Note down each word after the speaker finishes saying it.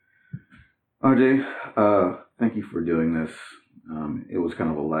RJ, thank you for doing this. It was kind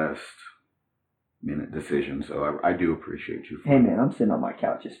of a last minute decision, so I do appreciate you. Hey man, I'm sitting on my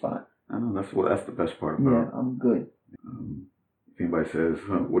couch. It's fine. I know that's the best part about. Yeah, I'm good. If anybody says,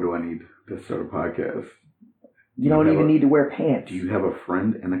 "What do I need to start a podcast?" You don't even need to wear pants. Do you have a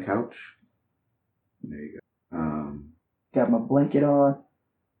friend and a couch? There you go. Got my blanket on.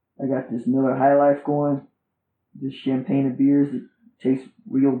 I got this Miller High Life going. This champagne and beers that tastes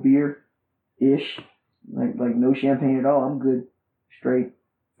real beer-ish. Like no champagne at all. I'm good. Straight.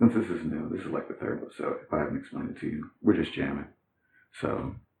 Since this is new, this is like the third episode. If I haven't explained it to you, we're just jamming.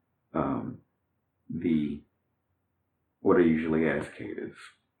 So, what I usually ask Kate is,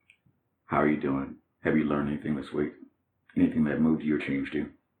 how are you doing? Have you learned anything this week? Anything that moved you or changed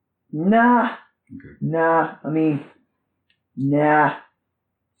you? Nah. Okay. Nah. Nah.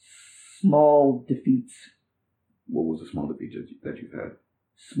 Small defeats. What was the small defeat that you've had?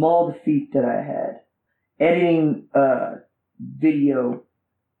 Small defeat that I had. Editing a video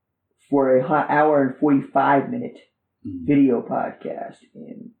for an hour and 45-minute video podcast.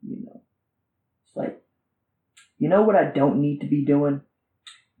 And, it's like, you know what I don't need to be doing?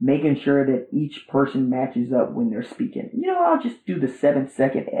 Making sure that each person matches up when they're speaking. I'll just do the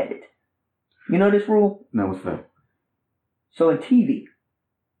 7-second edit. You know this rule? No, what's that? So in TV,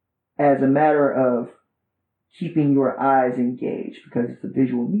 as a matter of keeping your eyes engaged, because it's a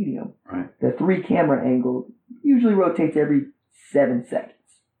visual medium, right, the 3-camera angle usually rotates every 7 seconds,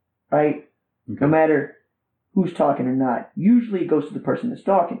 right? Okay. No matter who's talking or not. Usually it goes to the person that's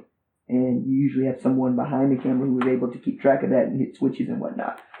talking. And you usually have someone behind the camera who is able to keep track of that and hit switches and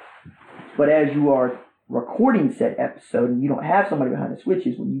whatnot. But as you are recording said episode and you don't have somebody behind the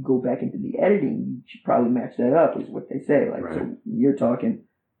switches, when you go back into the editing, you should probably match that up, is what they say. Like, right. So when you're talking,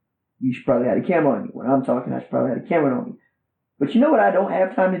 you should probably have a camera on me. When I'm talking, I should probably have a camera on me. But you know what I don't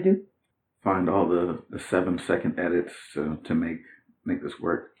have time to do? Find all the 7-second edits to make this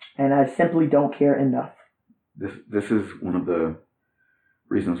work. And I simply don't care enough. This is one of the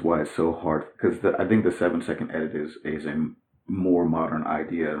reasons why it's so hard, because I think the 7-second edit is a more modern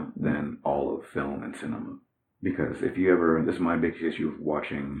idea than all of film and cinema. Because this is my biggest issue of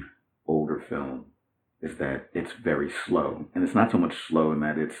watching older film, is that it's very slow. And it's not so much slow in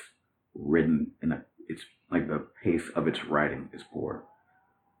that it's written it's like the pace of its writing is poor.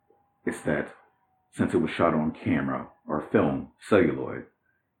 It's that since it was shot on camera or film, celluloid,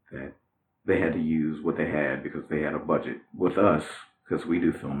 that they had to use what they had because they had a budget. With us, because we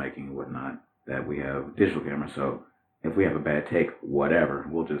do filmmaking and whatnot, that we have digital cameras, so if we have a bad take, whatever,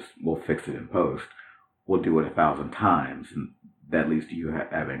 we'll fix it in post. We'll do it 1,000 times, and that leads to you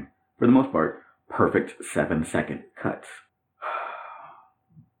having, for the most part, perfect 7-second cuts.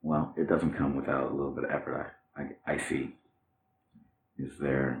 Well, it doesn't come without a little bit of effort, I see. Is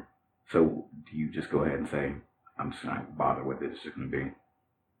there, so do you just go ahead and say, I'm just not going to bother with it, it's just going to be?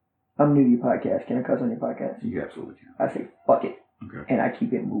 I'm new to your podcast. Can I cuss on your podcast? You absolutely can. I say, fuck it. Okay. And I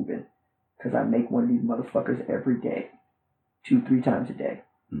keep it moving. Because I make one of these motherfuckers every day. 2-3 times a day.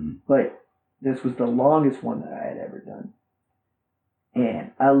 Mm-hmm. But this was the longest one that I had ever done.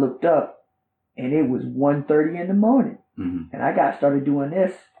 And I looked up, and it was 1:30 in the morning. Mm-hmm. And I got started doing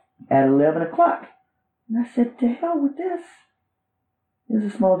this at 11 o'clock. And I said, to hell with this. It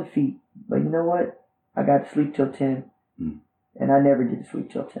was a small defeat. But you know what? I got to sleep till 10. Mm. And I never get to sleep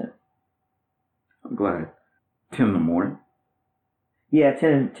till 10. I'm glad. 10 in the morning? Yeah,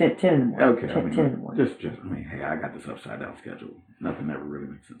 10 in the morning. Okay. 10 in the morning. Hey, I got this upside down schedule. Nothing ever really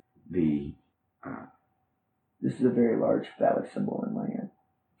makes sense. This is a very large phallic symbol in my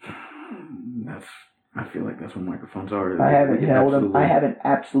hand. I feel like that's what microphones are. I haven't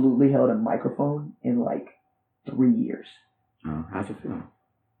absolutely held a microphone in like 3 years. How's it feel?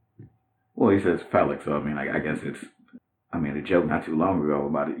 Well, he says phallic, so I guess it's, a joke not too long ago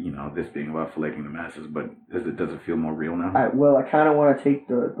about it, this being about flaking the masses, but does it feel more real now? I kind of want to take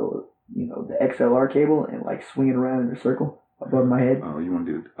the XLR cable and like swing it around in a circle above my head. Oh, you want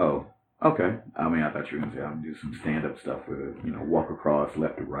to do it? Oh, okay. I thought you were going to say I'm going to do some stand-up stuff with it, walk across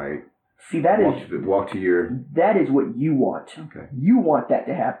left to right. See, walk to your... That is what you want. Okay. You want that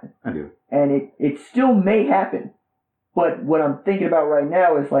to happen. I do. And it still may happen. But what I'm thinking about right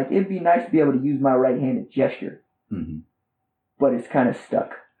now is like, it'd be nice to be able to use my right-handed gesture. Mm-hmm. But it's kind of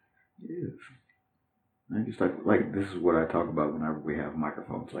stuck. It is. I just like this is what I talk about whenever we have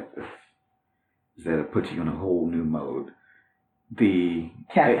microphones like this. Is that it puts you in a whole new mode. Yes,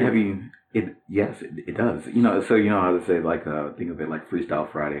 it does. So how they say, like, think of it like Freestyle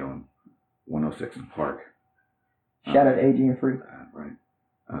Friday on 106 in Park. Shout out to AG and Free. Right.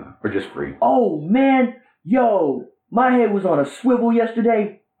 Or just Free. Oh, man. Yo, my head was on a swivel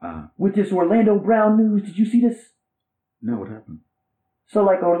yesterday. with this Orlando Brown news. Did you see this? No, what happened? So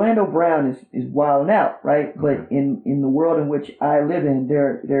like Orlando Brown is wilding out, right? Okay. But in the world in which I live in,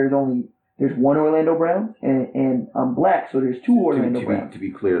 there's one Orlando Brown, and I'm black, so there's two Orlando Browns. To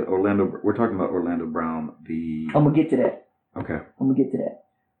be clear, we're talking about Orlando Brown. I'm gonna get to that. Okay. I'm gonna get to that.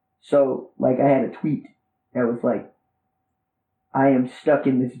 So like I had a tweet that was like, I am stuck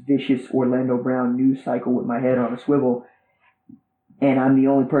in this vicious Orlando Brown news cycle with my head on a swivel, and I'm the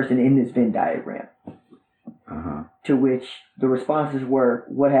only person in this Venn diagram. To which the responses were,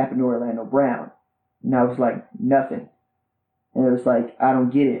 what happened to Orlando Brown? And I was like, nothing. And it was like, I don't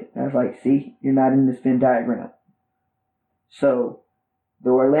get it. And I was like, see, you're not in this Venn diagram. So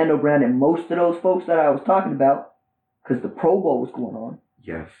the Orlando Brown and most of those folks that I was talking about, because the Pro Bowl was going on,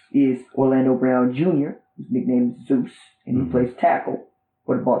 yes, is Orlando Brown Jr., whose nickname is Zeus, and he plays tackle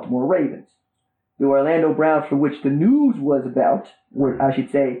for the Baltimore Ravens. The Orlando Brown for which the news was about, or I should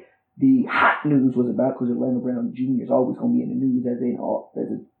say, the hot news was about, because Orlando Brown Jr. is always going to be in the news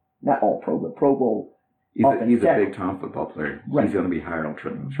not all pro, but Pro Bowl. He's a big time football player. Right. He's going to be higher on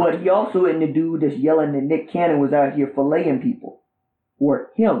triple. But he also in the dude that's yelling that Nick Cannon was out here filleting people.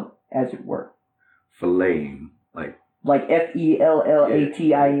 Or him, as it were. Filleting, like Fellating. Oh,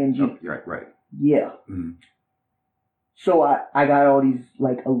 right. Yeah. Mm-hmm. So I got all these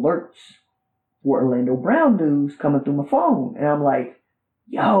like alerts for Orlando Brown news coming through my phone. And I'm like,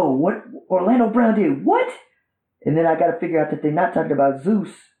 yo, what Orlando Brown did? What? And then I got to figure out that they're not talking about Zeus.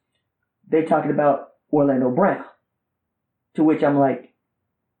 They're talking about Orlando Brown. To which I'm like,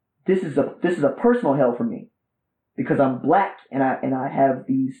 this is a personal hell for me, because I'm black and I have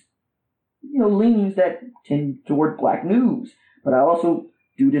these, leanings that tend toward black news. But I also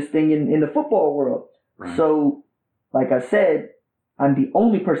do this thing in the football world. Right. So, like I said, I'm the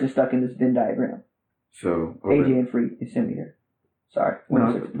only person stuck in this Venn diagram. So AJ and Free is sent me here. Sorry.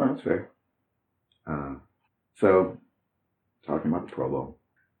 No, that's fair. So, talking about the Pro Bowl,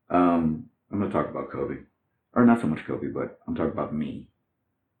 I'm going to talk about Kobe. Or not so much Kobe, but I'm talking about me.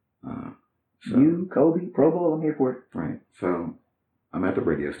 You, Kobe, Pro Bowl, I'm here for it. Right. So, I'm at the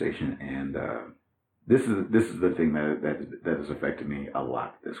radio station, and this is the thing that has affected me a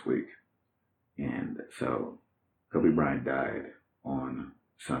lot this week. And so, Kobe Bryant died on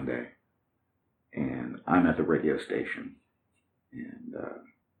Sunday, and I'm at the radio station. And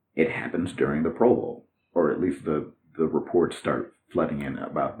it happens during the Pro Bowl, or at least the reports start flooding in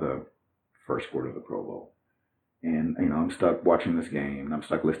about the first quarter of the Pro Bowl. And, I'm stuck watching this game, and I'm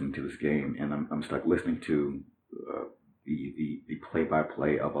stuck listening to this game, and I'm stuck listening to the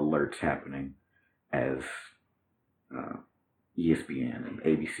play-by-play of alerts happening as ESPN and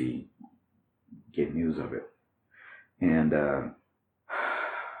ABC get news of it. And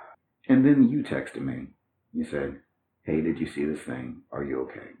then you texted me. You said, hey, did you see this thing? Are you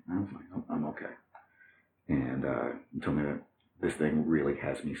okay? And I was like, I'm okay. And you told me that this thing really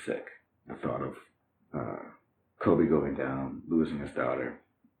has me sick. The thought of Kobe going down, losing his daughter,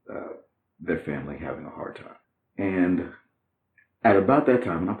 their family having a hard time. And at about that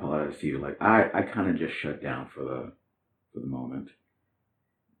time, and I apologize to you, like I kind of just shut down for the moment.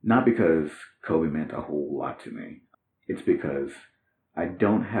 Not because Kobe meant a whole lot to me. It's because I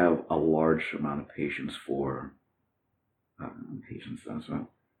don't have a large amount of patience for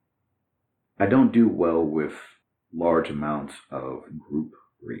I don't do well with large amounts of group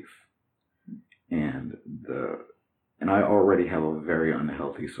grief. And I already have a very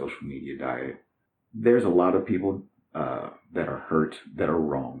unhealthy social media diet. There's a lot of people that are hurt, that are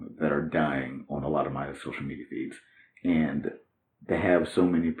wrong, that are dying on a lot of my social media feeds. And to have so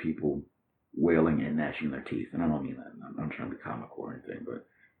many people wailing and gnashing their teeth, and I don't mean that, I'm not trying to be comical or anything, but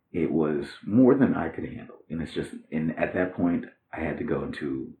it was more than I could handle. And it's just, and at that point, I had to go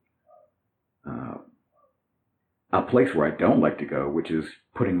into a place where I don't like to go, which is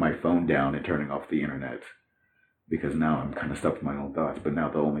putting my phone down and turning off the internet, because now I'm kind of stuck with my own thoughts. But now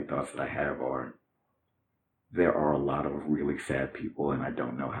the only thoughts that I have are, there are a lot of really sad people, and I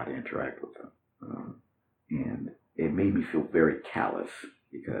don't know how to interact with them. And it made me feel very callous,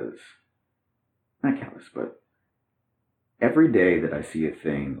 because, not callous, but every day that I see a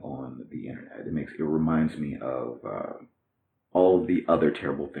thing on the internet, it reminds me of all of the other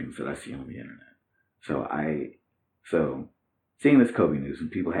terrible things that I see on the internet. So seeing this Kobe news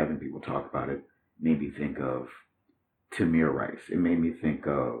and having people talk about it made me think of Tamir Rice. It made me think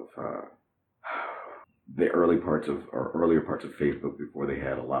of the earlier parts of Facebook before they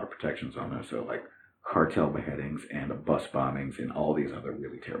had a lot of protections on there. So like cartel beheadings and bus bombings and all these other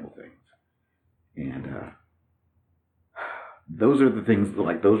really terrible things. And those are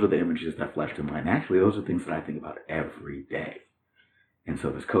the images that flash to mind. Actually, those are things that I think about every day. And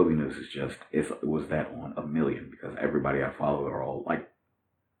so this Kobe news is just, it was that on a million because everybody I follow are all like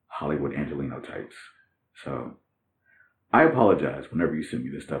Hollywood Angelino types. So I apologize whenever you send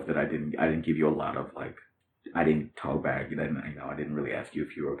me this stuff that I didn't give you a lot of like, I didn't talk back. I didn't really ask you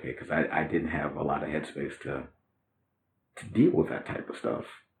if you were okay because I didn't have a lot of headspace to deal with that type of stuff.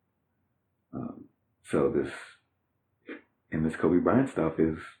 So this Kobe Bryant stuff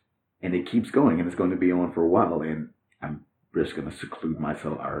is, and it keeps going, and it's going to be on for a while, and I'm just going to seclude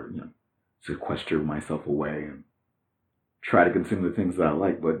myself, or sequester myself away, and try to consume the things that I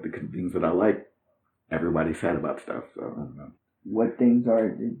like. But the things that I like, everybody's sad about stuff. So I don't know. What things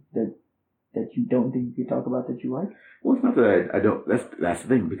are that you don't think you can talk about that you like? Well, it's not that I don't. That's the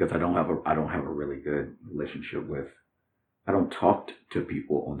thing, because I don't have a really good relationship with. I don't talk to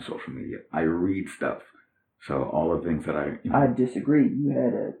people on social media. I read stuff. So all the things that I disagree. You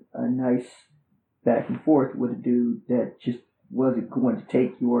had a nice back and forth with a dude that just wasn't going to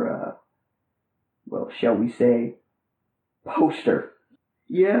take your, shall we say, poster.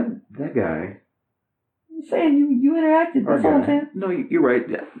 Yeah, that guy. I'm saying you interacted. That's all I'm saying. No, you're right.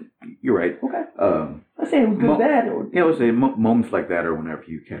 Yeah, you're right. Okay. I'm saying it was good, bad, or I would say moments like that are whenever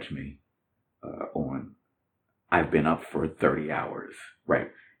you catch me on. I've been up for 30 hours,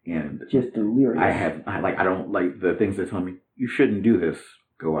 right? And just delirious. I don't like the things that tell me you shouldn't do this.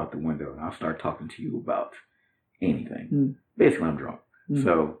 Go out the window, and I'll start talking to you about anything. Basically, I'm drunk.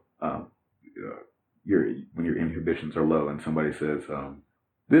 So when your inhibitions are low, and somebody says,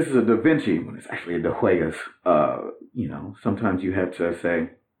 "This is a Da Vinci," when it's actually a De Huegas, sometimes you have to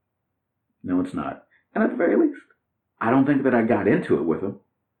say, "No, it's not." And at the very least, I don't think that I got into it with him.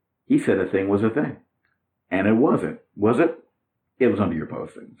 He said a thing was a thing, and it wasn't. Was it? It was under your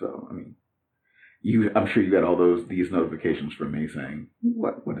posting. So, I mean, I'm sure you got these notifications from me saying,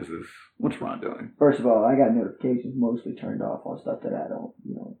 what is this? What's Ron doing? First of all, I got notifications mostly turned off on stuff that I don't,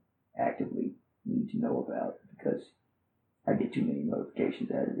 actively need to know about because I get too many notifications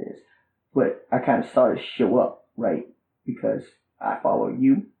as it is. But I kind of started to show up, right? Because I follow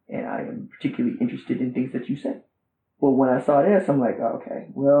you and I am particularly interested in things that you say. But when I saw this, I'm like, okay,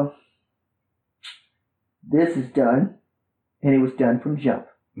 well, this is done. And it was done from jump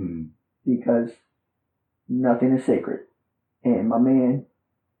because nothing is sacred. And my man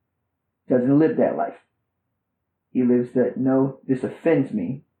doesn't live that life. He lives that, no, this offends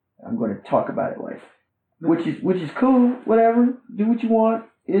me. I'm going to talk about it life. Which is cool, whatever. Do what you want.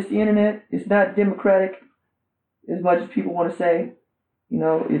 It's the internet. It's not democratic as much as people want to say.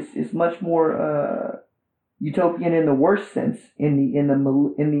 It's much more utopian in the worst sense, in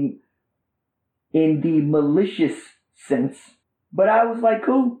the malicious sense. But I was like,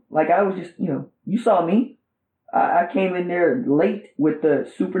 cool. Like, I was just, you saw me. I came in there late with the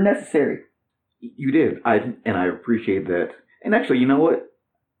super necessary. You did. And I appreciate that. And actually, you know what?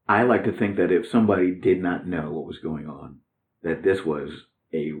 I like to think that if somebody did not know what was going on, that this was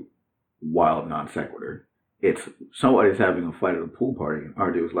a wild non sequitur. It's somebody's having a fight at a pool party, and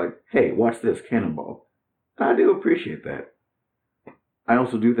our dude was like, hey, watch this, cannonball. And I do appreciate that. I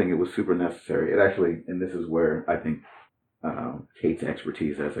also do think it was super necessary. It actually, and this is where I think Kate's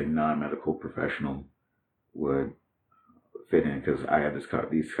expertise as a non-medical professional would fit in, because I had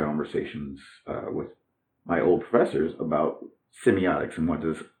these conversations with my old professors about semiotics and what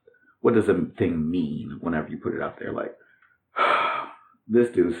does a thing mean whenever you put it out there. Like, this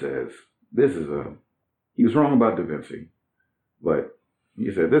dude says he was wrong about Da Vinci, but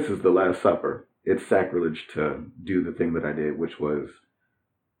he said this is the Last Supper. It's sacrilege to do the thing that I did, which was,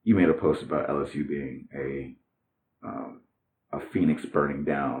 you made a post about LSU being a phoenix burning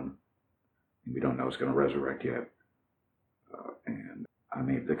down, and we don't know it's going to resurrect yet. And I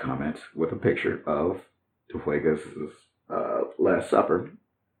made the comment with a picture of De Huegas' Last Supper.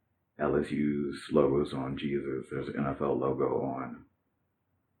 LSU's logo's on Jesus. There's an NFL logo on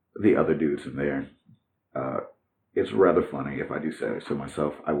the other dudes in there. It's rather funny, if I do say so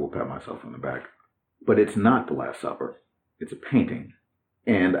myself. I will pat myself on the back. But it's not the Last Supper. It's a painting.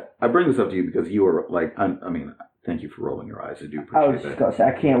 And I bring this up to you because you are like, thank you for rolling your eyes. I do appreciate that. I was just going to say,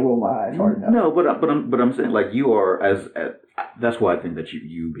 I can't roll my eyes hard enough. No, but I'm saying, like, you are, that's why I think that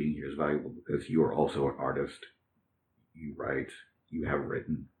you being here is valuable, because you are also an artist. You write, you have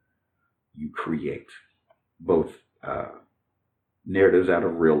written, you create both narratives out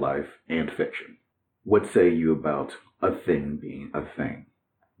of real life and fiction. What say you about a thing being a thing?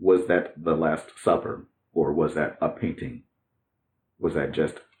 Was that the Last Supper, or was that a painting? Was that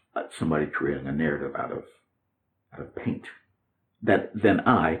just somebody creating a narrative out of paint that then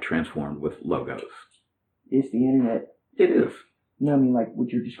I transformed with logos? It's the internet. It is. No, I mean, like, what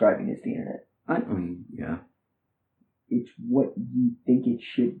you're describing is the internet. I mean, yeah. It's what you think it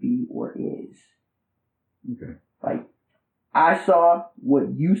should be or is. Okay. Like, I saw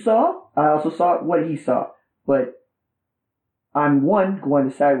what you saw. I also saw what he saw. But I'm going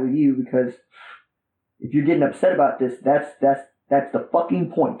to side with you because if you're getting upset about this, that's the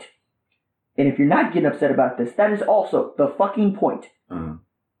fucking point. And if you're not getting upset about this, that is also the fucking point. Uh-huh.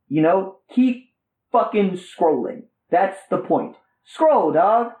 You know, keep fucking scrolling. That's the point. Scroll,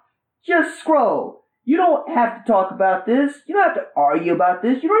 dog. Just scroll. You don't have to talk about this. You don't have to argue about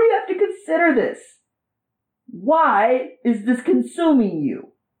this. You don't even have to consider this. Why is this consuming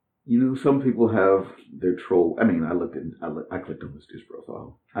you? You know, some people have their troll. I mean, I clicked on this dude's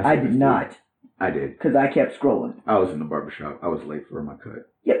profile. I did not. I did. Because I kept scrolling. I was in the barbershop. I was late for my cut.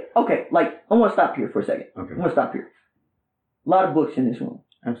 Yeah, okay. Like, I want to stop here for a second. Okay. I want to stop here. A lot of books in this room.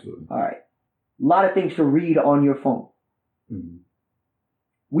 Absolutely. All right. A lot of things to read on your phone. Mm-hmm.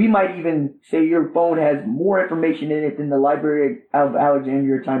 We might even say your phone has more information in it than the Library of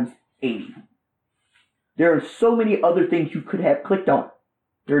Alexandria times 80. There are so many other things you could have clicked on.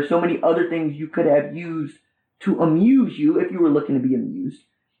 There are so many other things you could have used to amuse you if you were looking to be amused,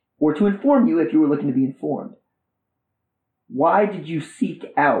 or to inform you if you were looking to be informed. Why did you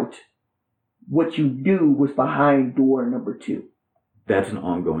seek out what you knew was behind door number 2? That's an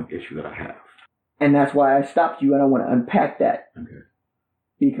ongoing issue that I have. And that's why I stopped you, and I want to unpack that. Okay.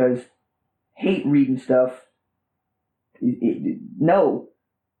 Because hate reading stuff, no,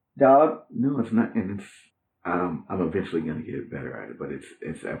 dog. No, it's not, and it's. I'm eventually going to get better at it, but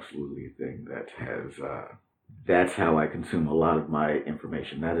it's absolutely a thing that has. That's how I consume a lot of my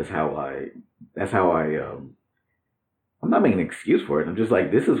information. That's how I. I'm not making an excuse for it. I'm just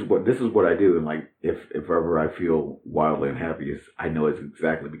like, this is what I do, and like if ever I feel wildly unhappy, I know it's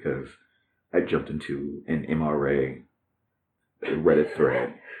exactly because I jumped into an MRA Reddit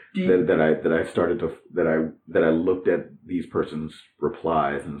thread that I looked at these person's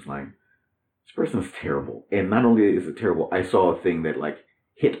replies and it's like, this person's terrible. And not only is it terrible, I saw a thing that like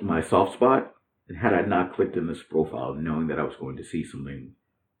hit my soft spot, and had I not clicked in this profile knowing that I was going to see something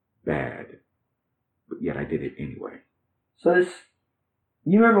bad, but yet I did it anyway. So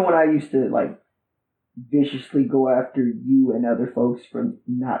you remember when I used to like viciously go after you and other folks for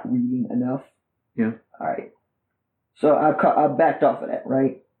not reading enough? Yeah. All right. So I backed off of that,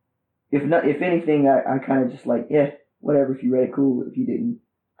 right? If anything, I kind of just like, yeah, whatever. If you read it, cool. If you didn't,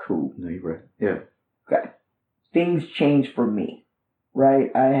 cool. No, you read. Yeah. Okay. Things changed for me, right?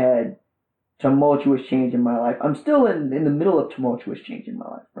 I had tumultuous change in my life. I'm still in the middle of tumultuous change in my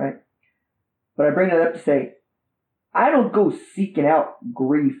life, right? But I bring that up to say, I don't go seeking out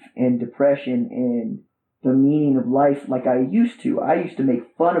grief and depression and the meaning of life like I used to. I used to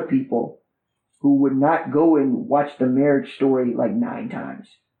make fun of people who would not go and watch The Marriage Story like 9 times.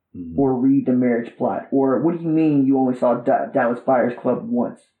 Mm-hmm. Or read The Marriage Plot. Or what do you mean you only saw Dallas Buyers Club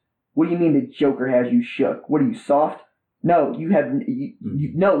once? What do you mean the Joker has you shook? What are you, soft? No,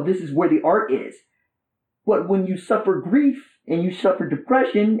 no, this is where the art is. But when you suffer grief and you suffer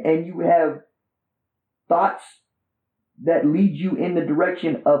depression and you have thoughts that lead you in the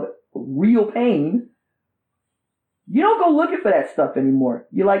direction of real pain, you don't go looking for that stuff anymore.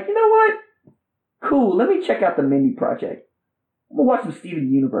 You're like, you know what? Cool, let me check out the Mindy Project. I'm going to watch some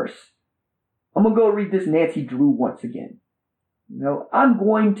Steven Universe. I'm going to go read this Nancy Drew once again. You know, I'm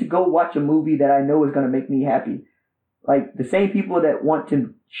going to go watch a movie that I know is going to make me happy. Like, the same people that want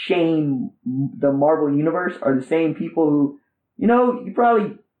to shame the Marvel Universe are the same people who, you know, you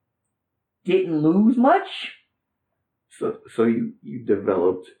probably didn't lose much. So you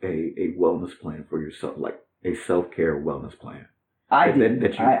developed a wellness plan for yourself, like a self-care wellness plan. I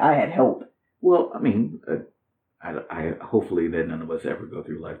did. I had help. Well, I mean, I hopefully that none of us ever go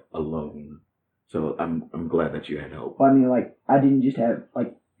through life alone. So I'm glad that you had help. Well, I mean, like, I didn't just have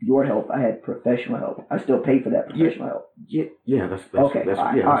like your help. I had professional help. I still pay for that professional help. Yeah, that's okay. That's what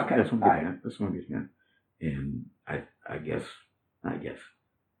I'm getting at. And I guess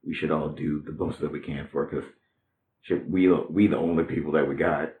we should all do the most that we can for it, because we the only people that we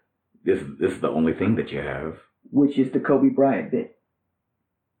got. This is the only thing that you have. Which is the Kobe Bryant bit.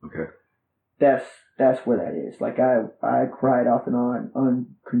 Okay. That's where that is. Like, I cried off and on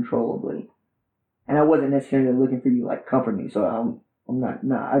uncontrollably. And I wasn't necessarily looking for you to, like, comfort me. So I'm not,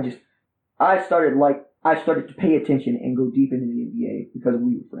 I started to pay attention and go deep into the NBA because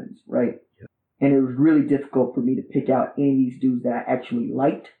we were friends, right? Yeah. And it was really difficult for me to pick out any of these dudes that I actually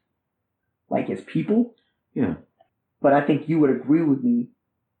liked, like as people. Yeah. But I think you would agree with me.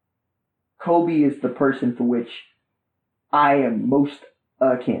 Kobe is the person for which I am most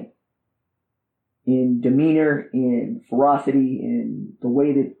akin. In demeanor, in ferocity, in the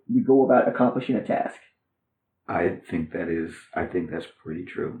way that we go about accomplishing a task. I think that's pretty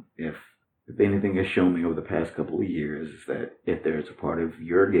true. If anything has shown me over the past couple of years is that if there's a part of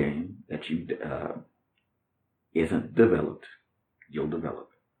your game that you isn't developed, you'll develop.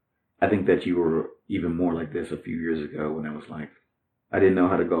 I think that you were even more like this a few years ago when it was like, I didn't know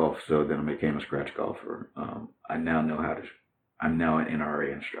how to golf, so then I became a scratch golfer. I now know how to. I'm now an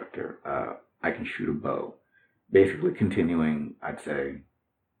NRA instructor. I can shoot a bow. Basically, continuing, I'd say,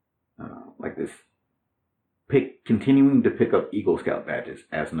 like this, continuing to pick up Eagle Scout badges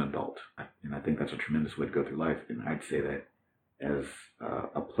as an adult, and I think that's a tremendous way to go through life. And I'd say that as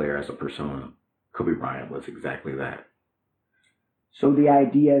a player, as a persona, Kobe Bryant was exactly that. So the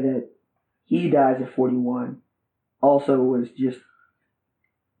idea that he dies at 41 also was just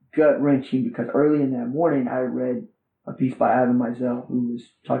gut-wrenching because early in that morning I read a piece by Ivan Mizell who was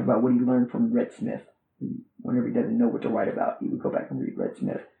talking about what he learned from Red Smith. Whenever he doesn't know what to write about, he would go back and read Red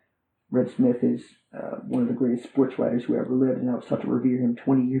Smith. Red Smith is one of the greatest sports writers who ever lived, and I was taught to revere him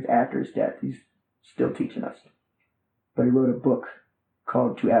 20 years after his death. He's still teaching us. But he wrote a book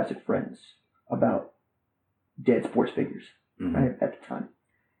called To Absent Friends about dead sports figures right, at the time.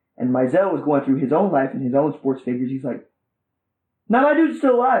 And Mizell was going through his own life and his own sports figures. He's like, none of my dudes are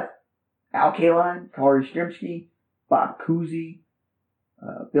still alive. Al Kaline, Kari Strzemski, Bob Cousy,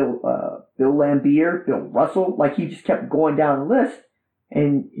 Bill Laimbeer, Bill Russell. Like, he just kept going down the list.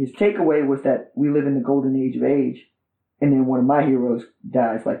 And his takeaway was that we live in the golden age of age. And then one of my heroes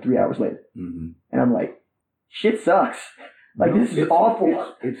dies like 3 hours later. Mm-hmm. And I'm like, shit sucks. Like, no, this is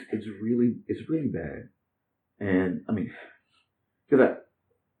awful. It's really bad. And I mean, because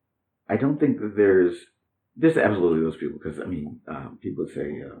I don't think that there's absolutely those people. Because I mean, people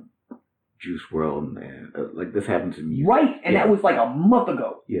say Juice WRLD and like this happens in music. Right, and that was like a month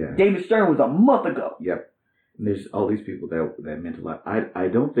ago. Yeah, David Stern was a month ago. Yep. And there's all these people that meant a lot. I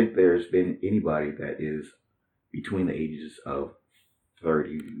don't think there's been anybody that is between the ages of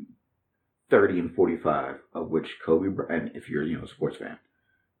 30 and 45, of which Kobe Bryant, if you're a sports fan,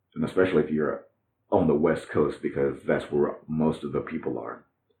 and especially if you're on the West Coast, because that's where most of the people are,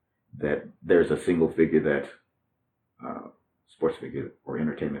 that there's a single figure that, sports figure or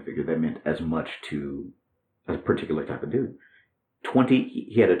entertainment figure that meant as much to a particular type of dude.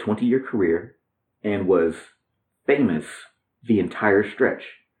 He had a 20-year career and was famous the entire stretch.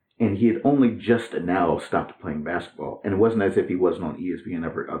 And he had only just now stopped playing basketball. And it wasn't as if he wasn't on ESPN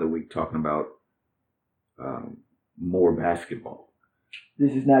every other week talking about more basketball.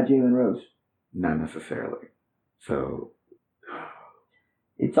 This is not Jalen Rose. Not necessarily. So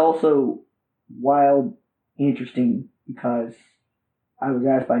it's also wild, interesting, because I was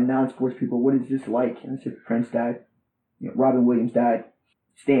asked by non-sports people, what is this like? And I said, Prince died. Robin Williams died.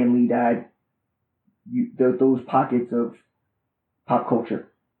 Stan Lee died. Those pockets of pop culture.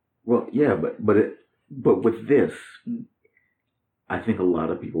 Well, yeah, but with this, I think a lot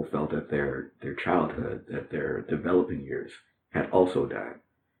of people felt that their childhood, that their developing years had also died,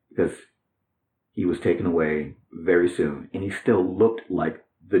 because he was taken away very soon, and he still looked like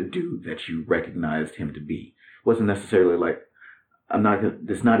the dude that you recognized him to be. It wasn't necessarily like,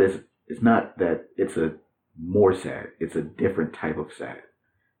 it's not that it's a more sad, it's a different type of sad,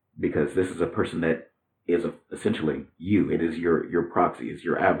 because this is a person that is essentially you. It is your proxy, it's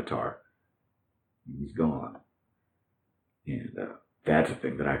your avatar. He's gone. And that's a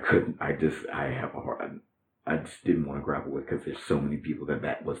thing that I just didn't want to grapple with, because there's so many people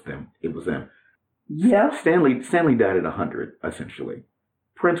that was them. It was them. Yeah. Stanley died at 100, essentially.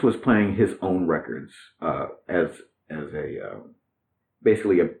 Prince was playing his own records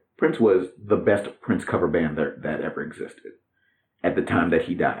Prince was the best Prince cover band that ever existed at the time that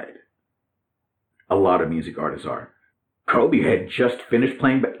he died. A lot of music artists are. Kobe had just finished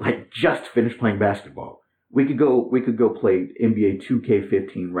playing basketball. We could go play NBA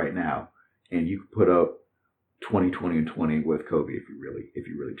 2K15 right now, and you could put up 20, 20, and 20 with Kobe if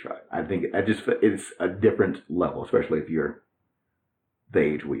you really try. I think it's a different level, especially if you're the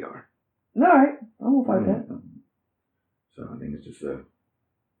age we are. All right, I won't fight that. So I think it's just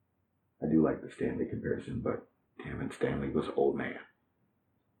I do like the Stanley comparison, but damn it, Stanley was an old man.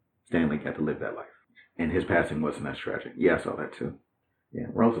 Stanley got to live that life, and his passing wasn't as tragic. Yeah, I saw that too. Yeah,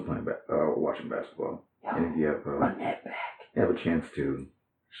 we're also watching basketball. Yo, and if you run that back. Have a chance to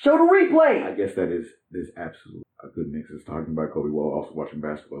show the replay. I guess that is absolutely a good mix. Is talking about Kobe while also watching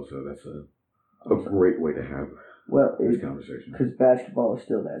basketball, so that's a great way to have this conversation. Because basketball is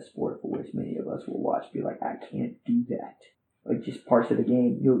still that sport for which many of us will watch, be like, I can't do that. Like, just parts of the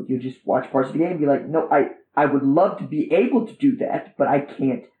game. You'll just watch parts of the game and be like, no, I would love to be able to do that, but I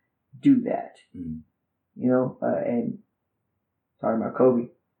can't do that. Mm. And talking about Kobe,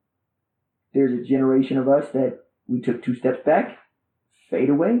 there's a generation of us that we took 2 steps back, fade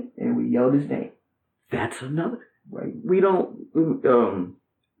away, and we yelled his name. That's another. Right. We don't.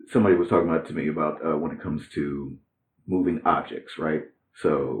 Somebody was talking about to me about when it comes to moving objects, right?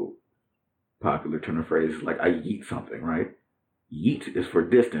 So, popular turn of phrase like I yeet something, right? Yeet is for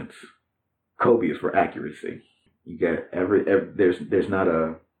distance. Kobe is for accuracy. You get there's not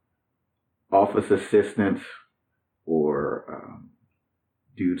a office assistant or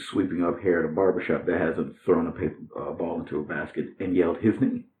dude sweeping up hair at a barbershop that hasn't thrown a ball into a basket and yelled his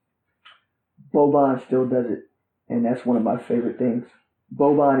name. Boban still does it, and that's one of my favorite things.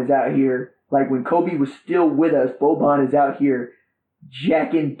 Boban is out here, like when Kobe was still with us, Boban is out here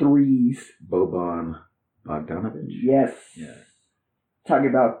jacking threes. Boban Bogdanovic? Yes. Yeah. Talking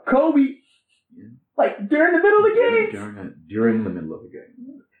about Kobe. Yeah. Like during the middle of the game. During the middle of the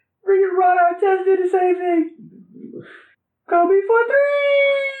game. Freaking Ron Artest did the same thing. Kobe for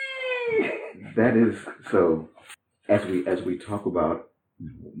 3! That is, so as we talk about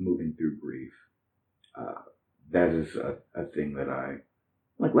moving through grief, that is a thing that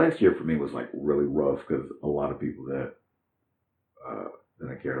like last year for me was like really rough because a lot of people that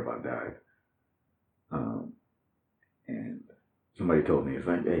I cared about died. And somebody told me, it's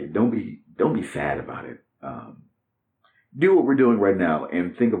like, hey, don't be sad about it. Do what we're doing right now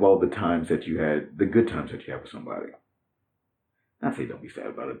and think of all the times that you had, the good times that you had with somebody. Not say don't be sad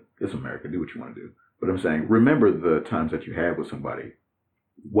about it. It's America. Do what you want to do. But I'm saying remember the times that you had with somebody.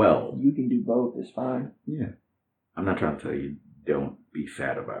 Well, you can do both. It's fine. Yeah. I'm not trying to tell you don't be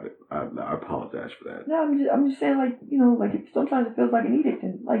sad about it. I apologize for that. No, I'm just saying, like, you know, like, if sometimes it feels like an edict,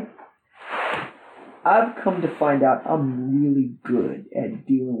 and like, I've come to find out I'm really good at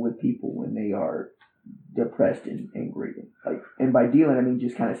dealing with people when they are depressed and grieving. Like, and by dealing, I mean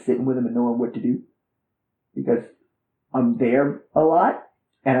just kind of sitting with them and knowing what to do, because I'm there a lot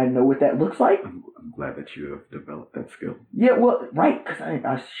and I know what that looks like. I'm glad that you have developed that skill. Yeah, well, right, because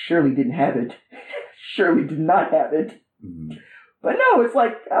I surely didn't have it. Surely did not have it. Mm-hmm. But no, it's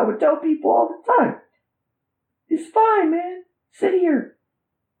like I would tell people all the time, it's fine, man. Sit here.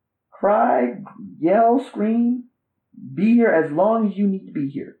 Cry, yell, scream. Be here as long as you need to be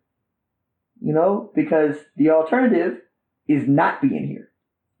here. You know, because the alternative is not being here.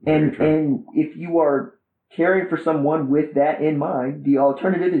 And if you are caring for someone with that in mind, the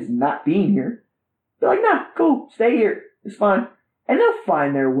alternative is not being here. They're like, nah, cool, stay here. It's fine. And they'll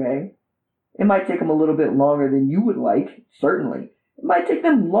find their way. It might take them a little bit longer than you would like, certainly. It might take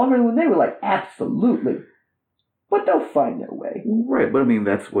them longer than they would like, absolutely. But they'll find their way. Right, but I mean,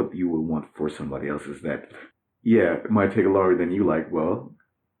 that's what you would want for somebody else is that, yeah, it might take longer than you like. Well,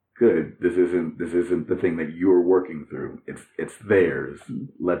 good. This isn't the thing that you're working through. It's theirs.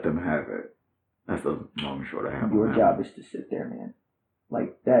 Let them have it. That's the long and short I have. Your job is to sit there, man.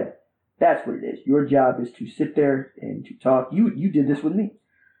 Like that. That's what it is. Your job is to sit there and to talk. You did this with me.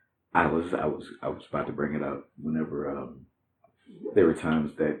 I was about to bring it up whenever there were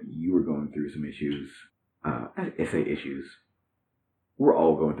times that you were going through some issues. I say issues. We're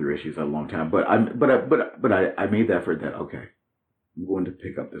all going through issues at a long time, but I made the effort that okay, I'm going to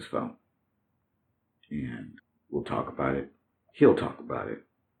pick up this phone and we'll talk about it. He'll talk about it.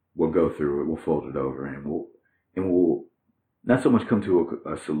 We'll go through it. We'll fold it over and we'll not so much come to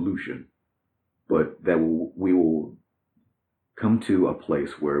a solution, but that we will come to a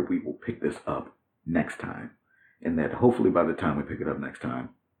place where we will pick this up next time, and that hopefully by the time we pick it up next time,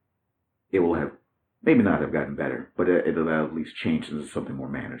 it will have maybe not have gotten better, but it'll at least change into something more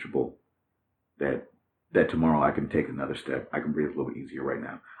manageable. That tomorrow I can take another step. I can breathe a little easier right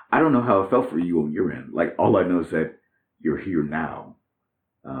now. I don't know how it felt for you on your end. Like all I know is that you're here now.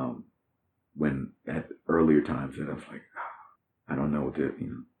 When at earlier times, and I was like, I don't know what to,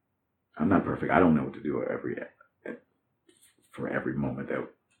 I'm not perfect. I don't know what to do for every moment that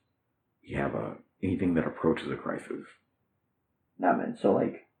we have anything that approaches a crisis. Nah, man. So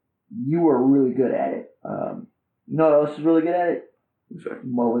like, you are really good at it. You know who else is really good at it? Exactly.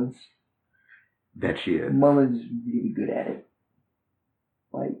 Mullins. That she is. Mullins is really good at it.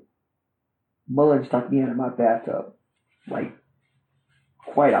 Like, Mullins talked me out of my bathtub. Like,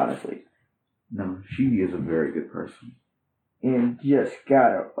 quite honestly. No, she is a very good person. And just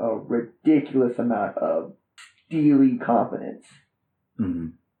got a ridiculous amount of steely confidence. Mm-hmm.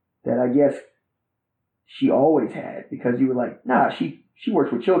 That I guess she always had, because you were like, nah, she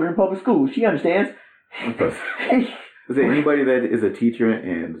works with children in public schools. She understands. Is there anybody that is a teacher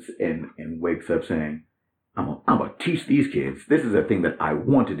and wakes up saying, I'm gonna teach these kids. This is a thing that I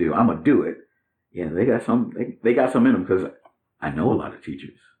want to do. I'm gonna do it. Yeah, they got some in them, because I know a lot of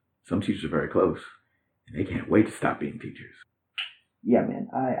teachers. Some teachers are very close, and they can't wait to stop being teachers. yeah, man,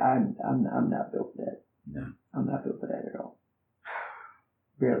 I'm not built for that. No. I'm not built for that at all.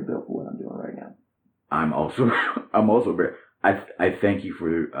 Barely built for what I'm doing right now. I'm also very, I thank you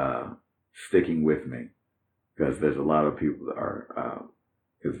for sticking with me, because there's a lot of people that are,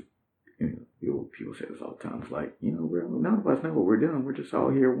 because people say this all the time. It's like, none of us know what we're doing. We're just all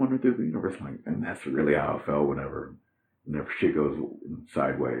here wandering through the universe, and that's really how I felt whenever shit goes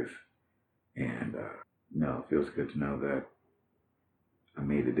sideways. And it feels good to know that I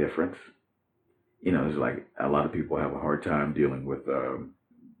made a difference. It's like a lot of people have a hard time dealing with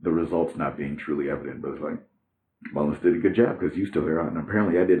the results not being truly evident, but it's like, Mullins did a good job because you still here, and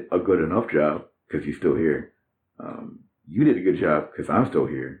apparently I did a good enough job because you're still here. You did a good job because I'm still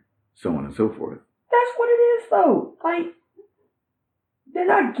here, so on and so forth. That's what it is, though. Like, they're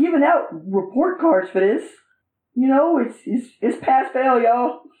not giving out report cards for this. It's pass fail,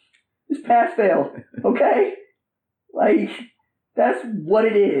 y'all. It's pass fail, okay? Like, that's what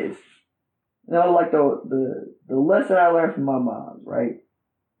it is. Like the lesson I learned from my mom, right?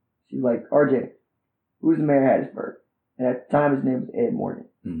 She's like, RJ, who's the mayor of Hattiesburg? And at the time, his name was Ed Morgan.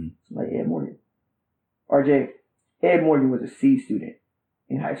 Mm-hmm. I'm like, Ed Morgan. RJ, Ed Morgan was a C student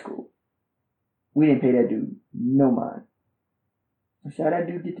in high school. We didn't pay that dude no mind. I said, how'd that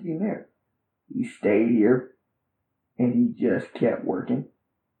dude get to be mayor? He stayed here, and he just kept working.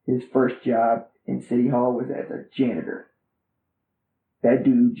 His first job in City Hall was as a janitor. That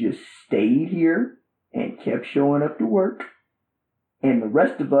dude just stayed here and kept showing up to work. And the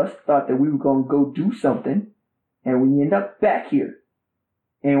rest of us thought that we were going to go do something. And we end up back here.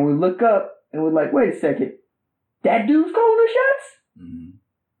 And we look up and we're like, wait a second. That dude's calling the shots? Mm-hmm.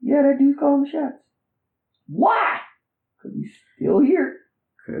 Yeah, that dude's calling the shots. Why? Because he's still here.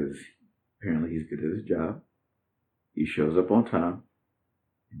 Because apparently he's good at his job. He shows up on time.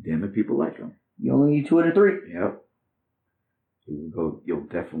 And then the people like him. You only need 2 of the 3. Yep. You'll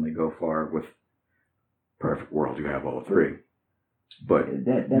definitely go far with perfect world. You have all 3. But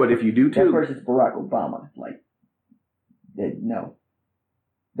if you do too, that person's Barack Obama. Like, no,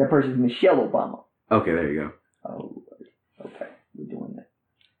 that person's Michelle Obama. Okay, there you go. Oh, okay, we're doing that.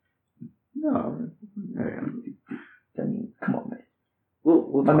 No, I mean, come on, man.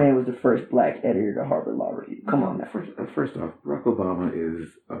 Well, my man was the first black editor to Harvard Law Review. Come on, now. First off, Barack Obama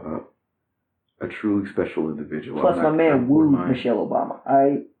is a truly special individual. Plus, my man wooed Michelle Obama.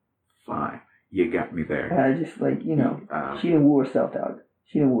 Fine. You got me there. I just she didn't woo herself out.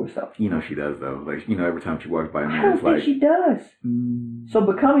 She didn't woo herself. She does though. Like, every time she walks by a man, I don't think she does. So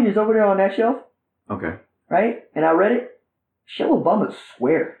Becoming is over there on that shelf. Okay. Right? And I read it. Michelle Obama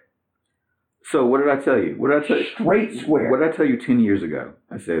swear. So what did I tell you? What did I tell you? Straight swear. What did I tell you 10 years ago?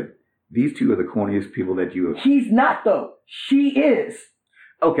 I said, these two are the corniest people that you have. He's not though. She is.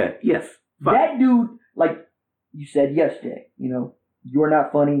 Okay. Yes. Fine. That dude, like you said yesterday, you're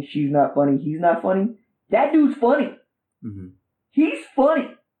not funny, she's not funny, he's not funny. That dude's funny. Mm-hmm. He's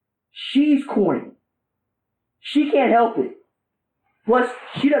funny. She's corny. She can't help it. Plus,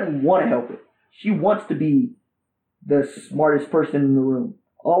 she doesn't want to help it. She wants to be the smartest person in the room.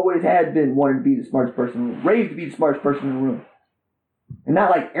 Always has been wanting to be the smartest person in the room. Raised to be the smartest person in the room. And not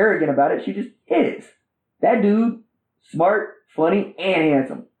like arrogant about it, she just is. That dude, smart, funny, and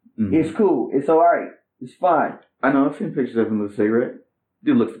handsome. Mm-hmm. It's cool. It's alright. It's fine. I know, I've seen pictures of him with a cigarette.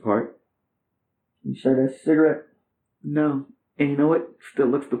 Dude looks the part. You sure that's a cigarette? No. And you know what? Still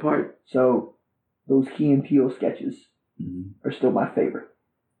looks the part. So, those Key and Peele sketches are still my favorite.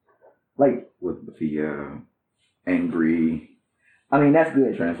 Like, with the angry... I mean, that's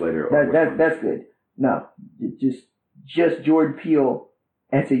good. Translator. That's good. No, just Jordan Peele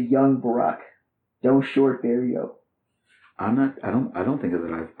as a young Barack. Don't short Barrio. I don't think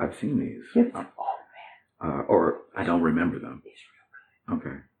that I've seen these. Oh, man. Or I don't remember them. It's real good.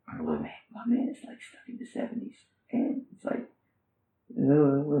 Okay. I will. My man is like stuck in the 70s. And it's like,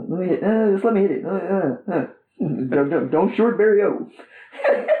 let me hit it. Don't short Barrio.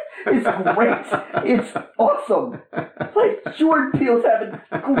 It's great. It's awesome. Like, Jordan Peele's having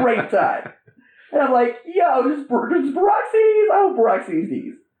a great time. And I'm like, yo, does Barack see these? I hope Barack sees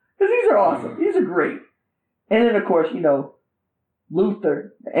these. Because these are awesome. These are great. And then, of course,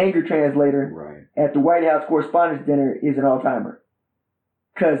 Luther, the anger translator, right, at the White House Correspondents' Dinner is an all-timer.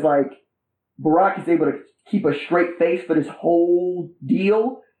 Because, like, Barack is able to keep a straight face for this whole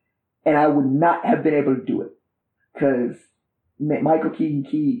deal, and I would not have been able to do it. Because Michael Keegan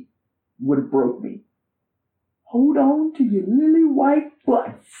Key would have broke me. Hold on to your lily white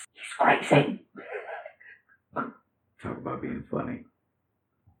butts. He's crazy. Talk about being funny.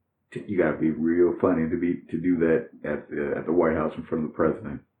 You gotta be real funny to do that at the White House in front of the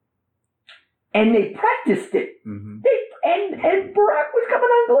president. And they practiced it. Mm-hmm. and Barack was coming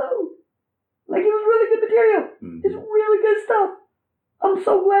unglued. Like, it was really good material. Mm-hmm. It's really good stuff. I'm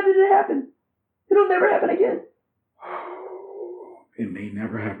so glad that it happened. It'll never happen again. It may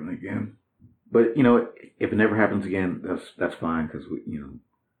never happen again. But, you know, if it never happens again, that's fine, because,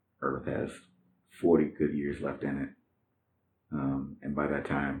 Earth has 40 good years left in it. And by that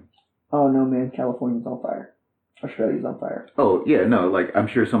time... Oh, no, man. California's on fire. Australia's on fire. Oh, yeah, no, like, I'm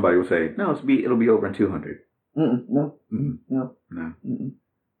sure somebody will say, no, it'll be over in 200. No. No. And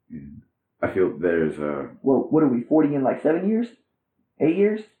I feel there's a... Well, what are we, 40 in like 7 years? 8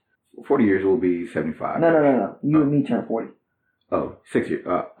 years? 40 years will be 75. No. You and me turn 40. Oh, 6 years.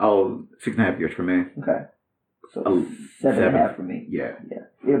 6.5 years for me. Okay. So 7.5 for me. Yeah. Yeah.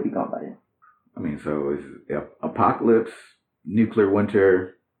 It'll be gone by then. I mean, so it's apocalypse, nuclear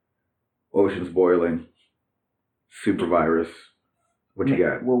winter, oceans boiling, super virus. What you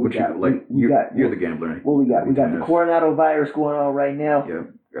got? You're the gambler. What we got? We got the Coronado virus going on right now. Yeah.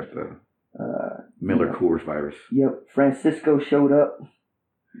 Got the Miller Coors virus. Yep. Francisco showed up.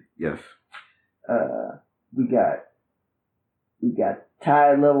 Yes. We got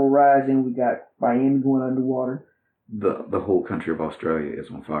tide level rising. We got Miami going underwater. The whole country of Australia is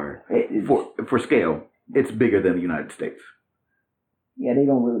on fire. For scale, it's bigger than the United States. Yeah, they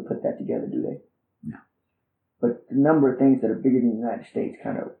don't really put that together, do they? No. But the number of things that are bigger than the United States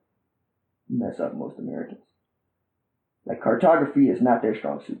kind of mess up most Americans. Like, cartography is not their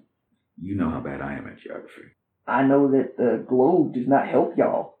strong suit. You know how bad I am at geography. I know that the globe does not help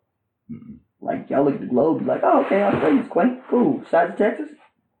y'all. Mm-mm. Like, y'all look at the globe and be like, oh, okay, Australia's quaint, cool. Size of Texas?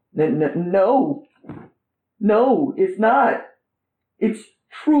 No. No, it's not. It's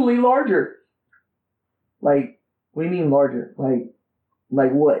truly larger. Like, what do you mean larger? Like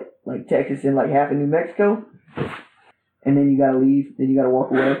what? Like Texas and like half of New Mexico? And then you gotta leave, then you gotta walk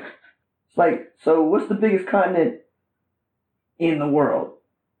away. It's like, so what's the biggest continent in the world?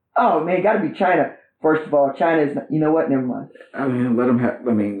 Oh man, gotta be China. First of all, China is, you know what? Never mind. I mean, let them have,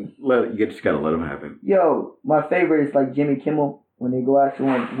 you just gotta let them have it. Yo, my favorite is like Jimmy Kimmel, when they go out to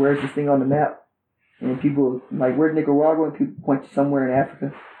one, where's this thing on the map? And people, like, where's Nicaragua? And people point to somewhere in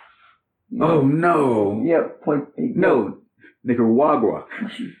Africa. Oh, no. Yeah, no, Nicaragua.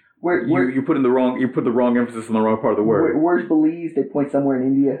 You put the wrong emphasis on the wrong part of the word. Where's Belize? They point somewhere in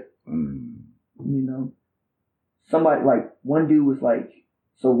India. Mm. You know, somebody, like, one dude was like,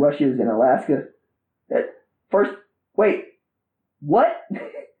 so Russia's in Alaska. Wait, what?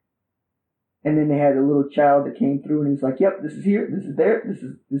 And then they had a little child that came through, and he was like, yep, this is here, this is there,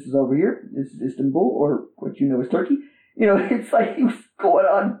 this is over here, this is Istanbul, or what you know is Turkey. You know, it's like he was going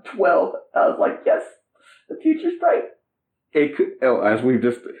on 12. I was like, yes, the future's bright. It could, as we've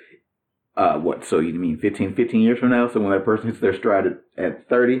just, so you mean 15 years from now? So when that person hits their stride at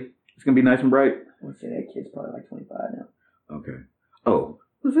 30, it's going to be nice and bright? I would say that kid's probably like 25 now. Okay. Oh,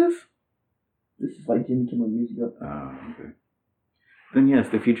 who's this? This is like Jimmy Kimmel years ago. Oh, okay. Then yes,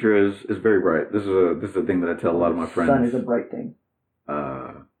 the future is very bright. This is a thing that I tell a lot of my friends. The sun is a bright thing.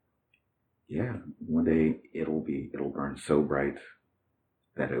 Yeah. One day it'll burn so bright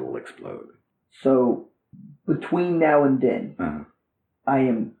that it will explode. So between now and then, I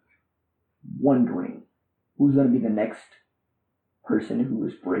am wondering who's going to be the next person who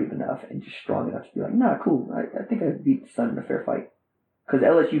is brave enough and just strong enough to be like, nah, cool. I think I beat the sun in a fair fight. Because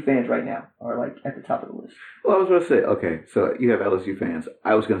LSU fans right now are like at the top of the list. Well, I was going to say, okay, so you have LSU fans.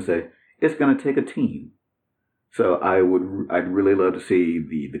 I was going to say, it's going to take a team. So I'd really love to see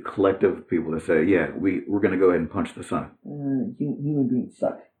the collective people that say, yeah, we're going to go ahead and punch the sun. Human beings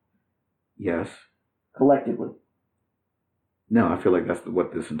suck. Yes. Collectively. No, I feel like that's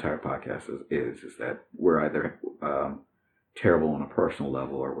what this entire podcast is that we're either terrible on a personal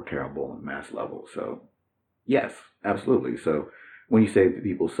level or we're terrible on a mass level. So, yes, absolutely. So, when you say that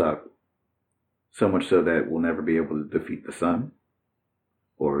people suck, so much so that we'll never be able to defeat the sun,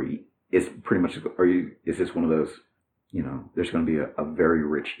 or it's pretty much, is this one of those, there's going to be a very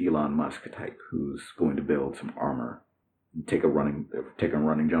rich Elon Musk type who's going to build some armor and take a running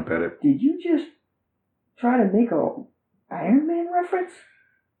jump at it? Did you just try to make a Iron Man reference?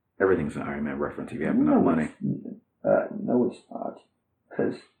 Everything's an Iron Man reference if you have enough money. No, it's not.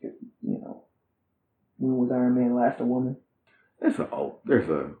 Because, when was Iron Man last a woman? There's a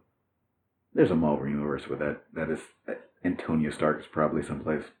Marvel universe where that is Antonio Stark is probably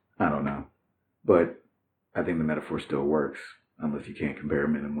someplace. I don't know, but I think the metaphor still works unless you can't compare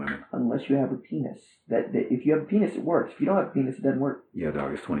men and women. Unless you have a penis. That if you have a penis, it works. If you don't have a penis, it doesn't work. Yeah,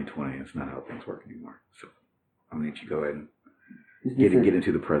 dog. It's 2020. It's not how things work anymore. So I'm gonna need you to go ahead and get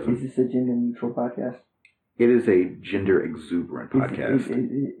into the present. Is this a gender neutral podcast? It is a gender exuberant podcast. Is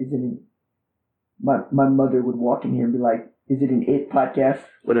it? My mother would walk in here and be like, Is it an it podcast?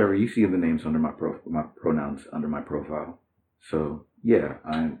 Whatever. You see the names under my pronouns under my profile. So yeah,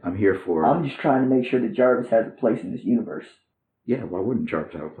 I'm here for. I'm just trying to make sure that Jarvis has a place in this universe. Yeah, why wouldn't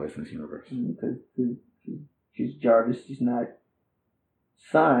Jarvis have a place in this universe? Because Jarvis is not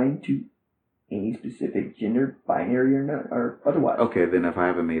signed to any specific gender, binary or otherwise. Okay, then if I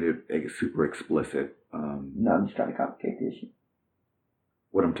haven't made it super explicit, no, I'm just trying to complicate the issue.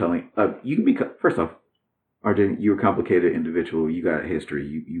 What I'm telling you can be first off, RJ, you're a complicated individual. You got a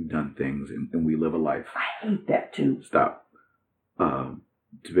history. You've done things, and we live a life. I hate that too. Stop.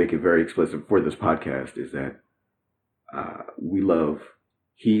 To make it very explicit for this podcast is that we love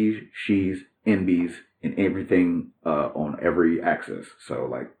he, she's, NBs, and everything on every axis. So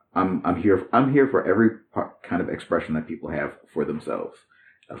like I'm here for every kind of expression that people have for themselves,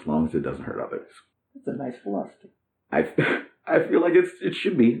 as long as it doesn't hurt others. That's a nice philosophy. I feel like it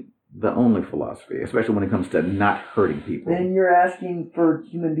should be the only philosophy, especially when it comes to not hurting people. Then you're asking for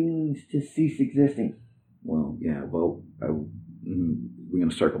human beings to cease existing. Well, yeah. Well, we're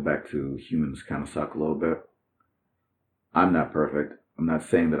gonna circle back to humans kind of suck a little bit. I'm not perfect. I'm not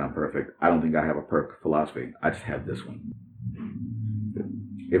saying that I'm perfect. I don't think I have a perfect philosophy. I just have this one.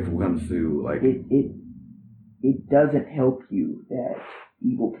 If it comes to like it doesn't help you that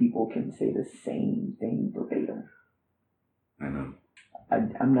evil people can say the same thing verbatim. I know.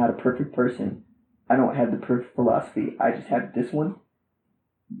 I'm not a perfect person. I don't have the perfect philosophy. I just have this one.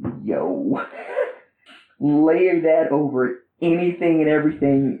 Yo. Layer that over anything and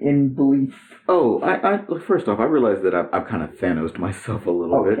everything in belief. Oh, I first off, I realize that I've kind of Thanos'd myself a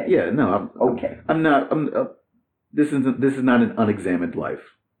little bit. Yeah, no, I'm not. This is not an unexamined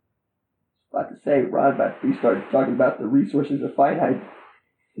life. About to say, Ron about to start talking about the resources are finite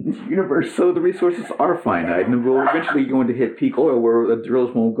in this universe. So the resources are finite, and we're eventually going to hit peak oil where the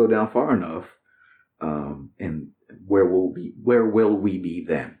drills won't go down far enough. And where will we be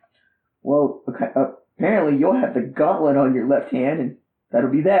then? Well, okay, apparently you'll have the gauntlet on your left hand, and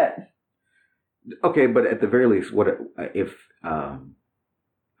that'll be that. Okay, but at the very least, what if I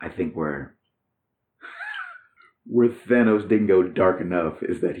think where Thanos didn't go dark enough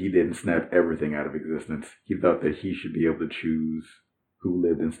is that he didn't snap everything out of existence. He thought that he should be able to choose who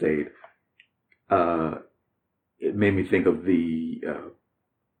lived and stayed. It made me think of the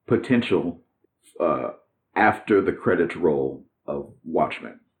potential after the credits roll of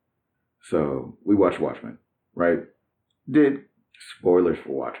Watchmen. So we watched Watchmen, right? Spoilers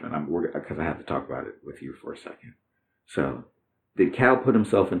for Watchmen, because I have to talk about it with you for a second. So, did Cal put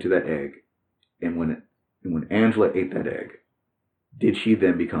himself into that egg, and when Angela ate that egg, did she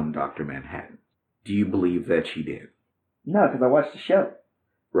then become Dr. Manhattan? Do you believe that she did? No, because I watched the show.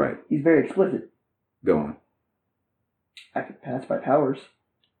 Right. He's very explicit. Go on. I could pass by powers.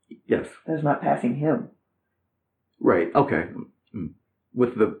 Yes. That's not passing him. Right, okay.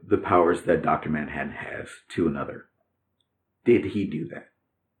 With the powers that Dr. Manhattan has to another, did he do that?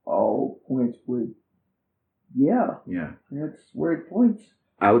 All points would. Yeah. Yeah. That's where it points.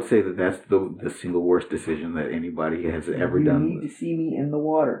 I would say that that's the single worst decision that anybody has ever done. You need to see me in the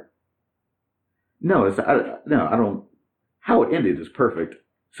water. No, I don't. How it ended is perfect,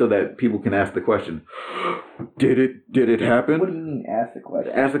 so that people can ask the question: Did it happen? What do you mean, ask the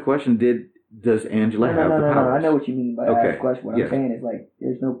question? Ask the question. Does Angela have the powers? No. I know what you mean by ask the question. What I'm saying is like,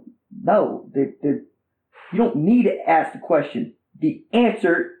 there's no. You don't need to ask the question. The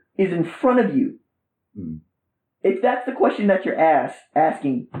answer is in front of you. Mm. If that's the question that you're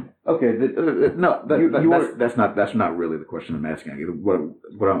asking. Okay, that's not really the question I'm asking.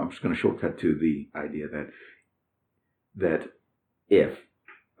 What I'm just going to shortcut to the idea that if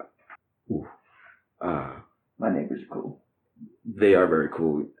my neighbors are cool. They are very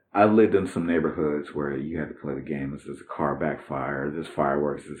cool. I lived in some neighborhoods where you had to play the game. There's a car backfire, there's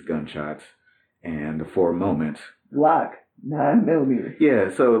fireworks, there's gunshots, and for a moment, Glock 9mm.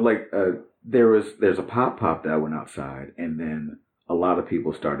 Yeah, so like there's a pop that went outside, and then a lot of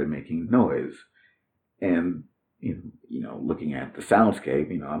people started making noise, and you know, looking at the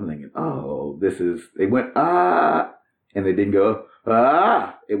soundscape, I'm thinking, oh, they went ah, and they didn't go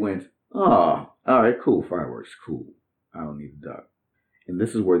ah, it went oh, all right, cool, fireworks, cool. I don't need to duck. And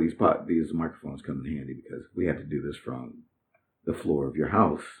this is where these microphones come in handy, because we had to do this from the floor of your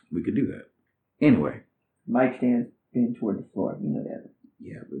house. We could do that. Anyway. Mic stands bend toward the floor. You know that.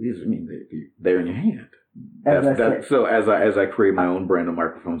 Yeah, but they're in your hand. So as I create my own brand of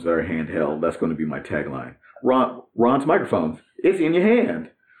microphones that are handheld, that's going to be my tagline. Ron's microphones. It's in your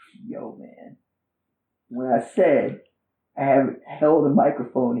hand. Yo, man. When I said I haven't held a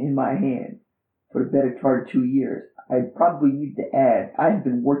microphone in my hand for the better part of 2 years, I probably need to add, I have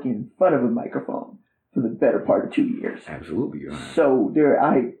been working in front of a microphone for the better part of 2 years. Absolutely, Your Honor. So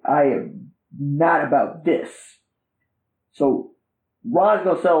I am not about this. So Ron's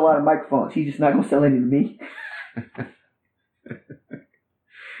gonna sell a lot of microphones. He's just not gonna sell any to me.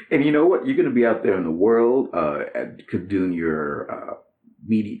 And you know what? You're going to be out there in the world doing your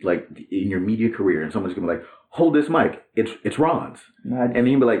media, like in your media career, and someone's going to be like, hold this mic. It's Ron's. And then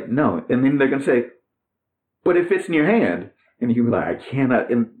you'll be like, no. And then they're going to say, but it fits in your hand. And you'll be like, I cannot.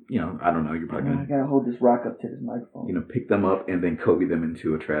 And, I don't know. You're probably going to. I got to hold this rock up to this microphone. Pick them up and then Kobe them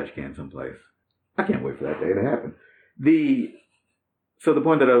into a trash can someplace. I can't wait for that day to happen. So the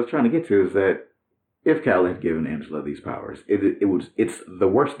point that I was trying to get to is that if Cal had given Angela these powers, it's the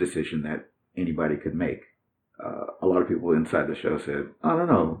worst decision that anybody could make. A lot of people inside the show said, I don't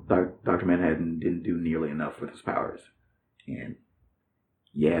know, Dr. Manhattan didn't do nearly enough with his powers. And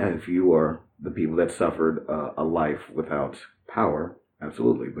yeah, if you are the people that suffered a life without power,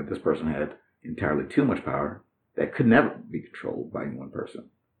 absolutely. But this person had entirely too much power that could never be controlled by any one person.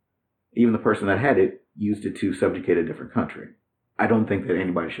 Even the person that had it used it to subjugate a different country. I don't think that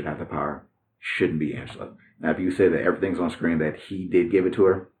anybody should have the power. Shouldn't be Angela. Now, if you say that everything's on screen that he did give it to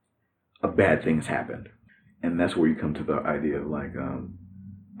her, a bad thing has happened. And that's where you come to the idea of like, I'm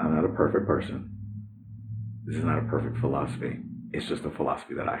not a perfect person. This is not a perfect philosophy. It's just a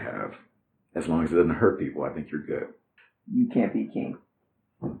philosophy that I have. As long as it doesn't hurt people, I think you're good. You can't be king.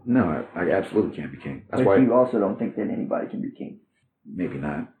 No, I absolutely can't be king. That's why you also don't think that anybody can be king. Maybe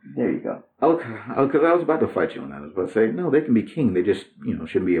not. There you go. Because I was about to fight you on that. I was about to say, no, they can be king. They just,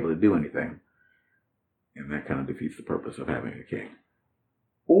 shouldn't be able to do anything. And that kind of defeats the purpose of having a king.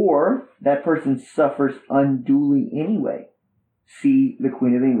 Or that person suffers unduly anyway. See the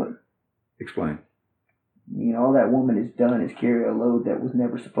Queen of England. Explain. All that woman has done is carry a load that was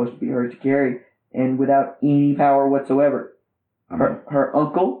never supposed to be hers to carry, and without any power whatsoever. Her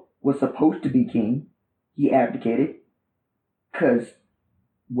uncle was supposed to be king. He abdicated. Because,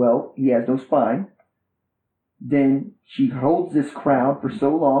 he has no spine. Then she holds this crown for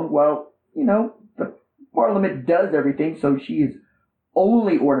so long. Well, the Parliament does everything, so she is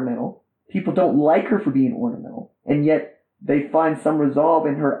only ornamental. People don't like her for being ornamental, and yet they find some resolve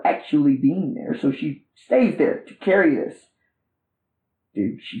in her actually being there, so she stays there to carry this.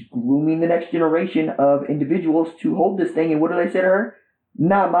 Dude, she's grooming the next generation of individuals to hold this thing, and what do they say to her?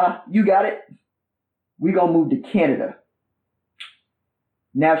 Nah, ma, you got it. We gonna move to Canada.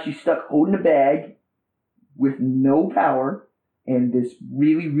 Now she's stuck holding a bag with no power and this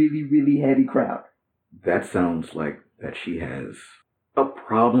really, really, really heavy crown. That sounds like that she has a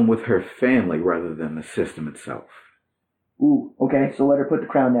problem with her family rather than the system itself. Ooh, okay, so let her put the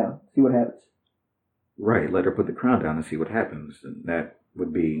crown down. See what happens. Right, let her put the crown down and see what happens. And that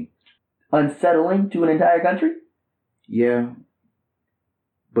would be unsettling to an entire country? Yeah,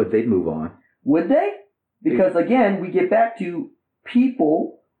 but they'd move on. Would they? Because again, we get back to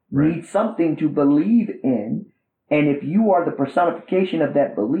people need something to believe in, and if you are the personification of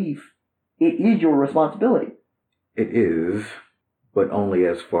that belief, it is your responsibility. It is, but only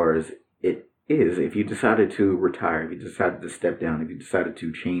as far as it is. If you decided to retire, if you decided to step down, if you decided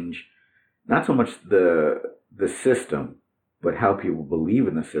to change not so much the system, but how people believe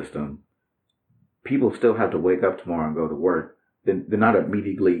in the system, people still have to wake up tomorrow and go to work. They're not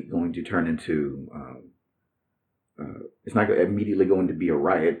immediately going to turn into it's not immediately going to be a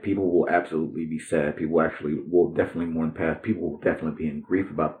riot. People will absolutely be sad. People actually will definitely mourn past. People will definitely be in grief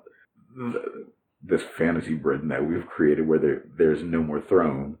about this fantasy Britain that we've created where there's no more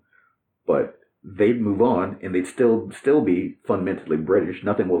throne. But they'd move on and they'd still be fundamentally British.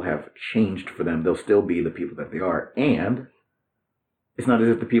 Nothing will have changed for them. They'll still be the people that they are. And it's not as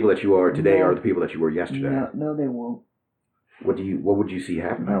if the people that you are today are the people that you were yesterday. No, they won't. What would you see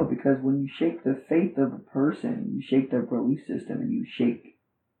happen? No, because when you shake the faith of a person, you shake their belief system and you shake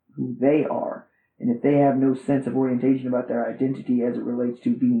who they are. And if they have no sense of orientation about their identity as it relates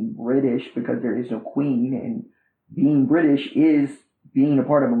to being British, because there is no queen, and being British is being a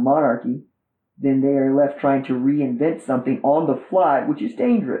part of a monarchy, then they are left trying to reinvent something on the fly, which is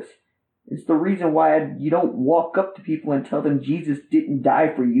dangerous. It's the reason why you don't walk up to people and tell them Jesus didn't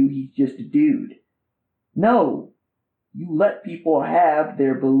die for you, he's just a dude. No. You let people have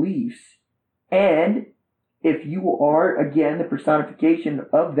their beliefs. And if you are, again, the personification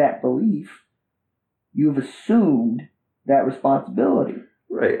of that belief, you've assumed that responsibility.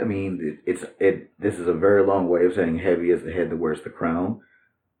 Right. I mean, this is a very long way of saying heavy is the head that wears the crown.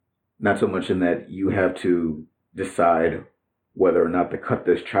 Not so much in that you have to decide whether or not to cut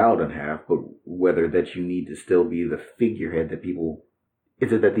this child in half, but whether that you need to still be the figurehead that people...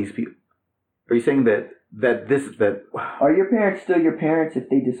 Is it that these people... Are you saying that... Are your parents still your parents if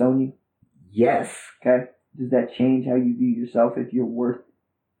they disown you? Yes. Okay. Does that change how you view yourself if you're worth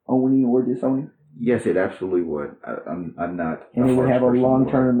owning or disowning? Yes, it absolutely would. I'm not. And it would have a person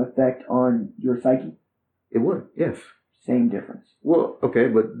long-term effect on your psyche? It would, yes. Same difference. Well, okay,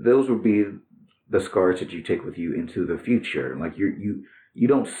 but those would be the scars that you take with you into the future. Like you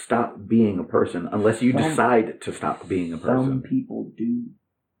don't stop being a person unless you decide to stop being a person. Some people do.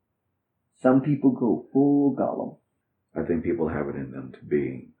 Some people go full Gollum. I think people have it in them to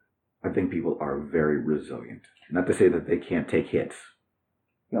be. I think people are very resilient. Not to say that they can't take hits.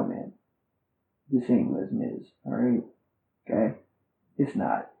 Yo, man. This ain't Les Mis, alright? Okay? It's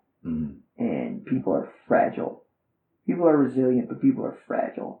not. Mm-hmm. And people are fragile. People are resilient, but people are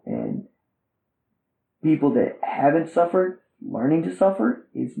fragile. And people that haven't suffered, learning to suffer,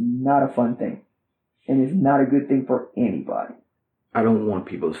 is not a fun thing. And is not a good thing for anybody. I don't want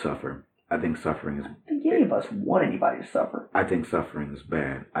people to suffer. I think suffering is... I don't think any of us want anybody to suffer. I think suffering is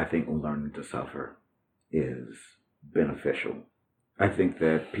bad. I think learning to suffer is beneficial. I think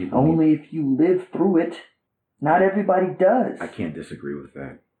that people... Only if you live through it. Not everybody does. I can't disagree with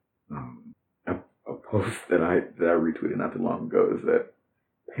that. A post that I retweeted not too long ago is that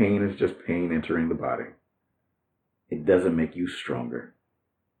pain is just pain entering the body. It doesn't make you stronger.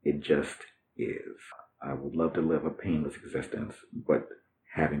 It just is. I would love to live a painless existence, but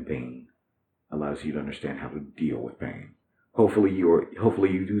having pain allows you to understand how to deal with pain. Hopefully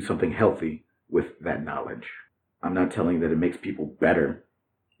you do something healthy with that knowledge. I'm not telling you that it makes people better.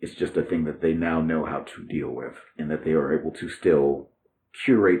 It's just a thing that they now know how to deal with, and that they are able to still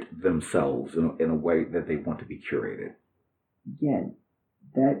curate themselves in a way that they want to be curated. Again,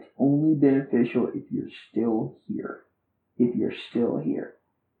 that's only beneficial if you're still here. If you're still here.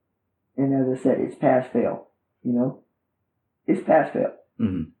 And as I said, it's pass-fail. You know? It's pass-fail.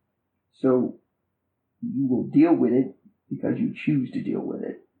 Mm-hmm. So you will deal with it because you choose to deal with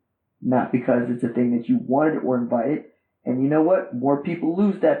it. Not because it's a thing that you wanted or invited. And you know what? More people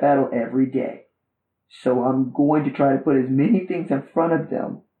lose that battle every day. So I'm going to try to put as many things in front of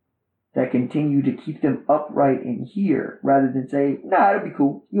them that continue to keep them upright in here, rather than say, nah, it'll be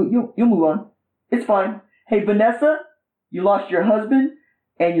cool. You'll move on. It's fine. Hey, Vanessa, you lost your husband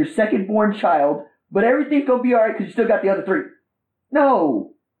and your second-born child, but everything's going to be all right because you still got the other three.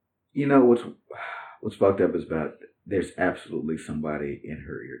 No. You know, what's fucked up is that there's absolutely somebody in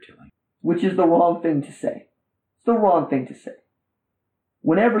her ear telling. Which is the wrong thing to say. It's the wrong thing to say.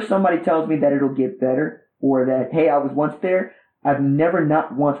 Whenever somebody tells me that it'll get better, or that, hey, I was once there, I've never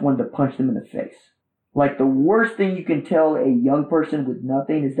not once wanted to punch them in the face. Like, the worst thing you can tell a young person with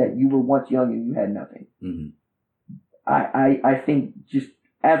nothing is that you were once young and you had nothing. Mm-hmm. I think just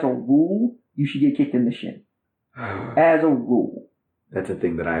as a rule, you should get kicked in the shin. As a rule. That's a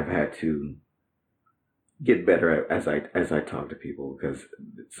thing that I've had to get better at as I talk to people, because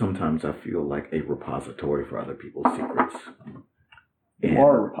sometimes I feel like a repository for other people's secrets. You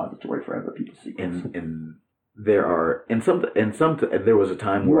are a repository for other people's secrets. And there was a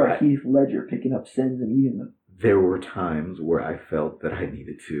time you where are Heath Ledger picking up sins and eating them. There were times where I felt that I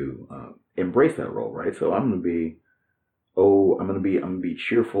needed to embrace that role, right? So I'm gonna be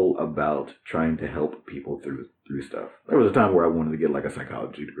cheerful about trying to help people through stuff. There was a time where I wanted to get like a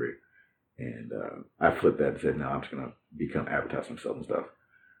psychology degree, and I flipped that and said, no, I'm just gonna become advertise myself and stuff.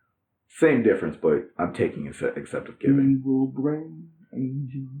 Same difference, but I'm taking acceptive giving. Evil brain.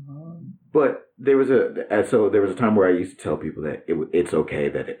 Angel. But there was a time where I used to tell people that it's okay,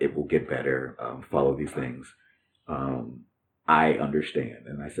 that it will get better. Follow these things. I understand,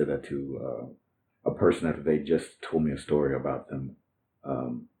 and I said that to a person after they just told me a story about them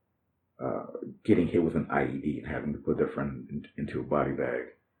getting hit with an IED and having to put their friend into a body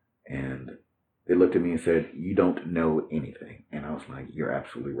bag, and they looked at me and said, "You don't know anything," and I was like, "You're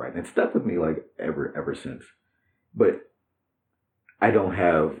absolutely right," and it stuck with me like ever since. But I don't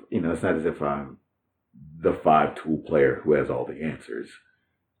have, it's not as if I'm the 5-tool player who has all the answers.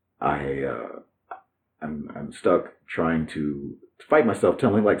 I'm stuck trying to fight myself,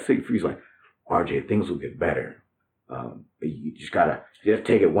 telling like Siegfried's like, RJ, things will get better. You just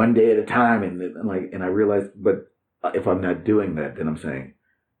take it one day at a time, and I realize, but if I'm not doing that, then I'm saying,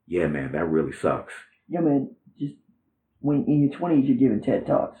 yeah, man, that really sucks. Yeah, man, just when in your 20s you're giving TED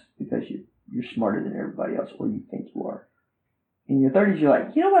Talks because you're smarter than everybody else, or you think you are. In your 30s, you're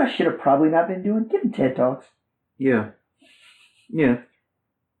like, you know what I should have probably not been doing? Giving TED Talks. Yeah.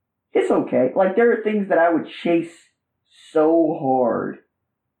 It's okay. Like, there are things that I would chase so hard,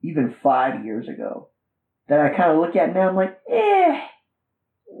 even 5 years ago, that I kind of look at now, I'm like,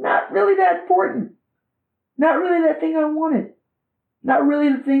 not really that important. Not really that thing I wanted. Not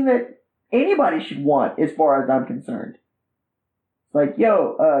really the thing that anybody should want, as far as I'm concerned. It's like,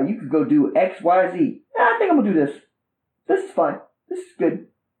 yo, you could go do X, Y, Z. Nah, I think I'm gonna do this. This is fine. This is good.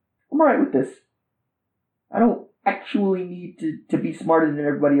 I'm alright with this. I don't actually need to be smarter than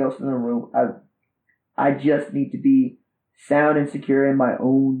everybody else in the room. I just need to be sound and secure in my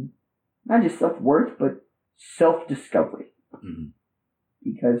own, not just self-worth, but self-discovery. Mm-hmm.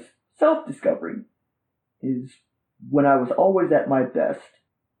 Because self-discovery is when I was always at my best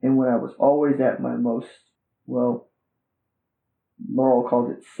and when I was always at my most, well, Laurel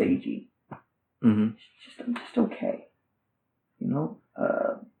calls it sagey. Mm-hmm. I'm just okay. You know?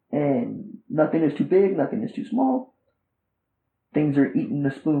 And nothing is too big, nothing is too small. Things are eaten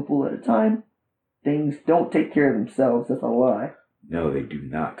a spoonful at a time. Things don't take care of themselves. That's a lie. No, they do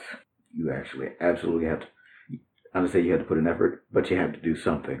not. You actually absolutely have to. I'm gonna say you have to put an effort, but you have to do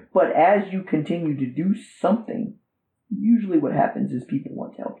something. But as you continue to do something, usually what happens is people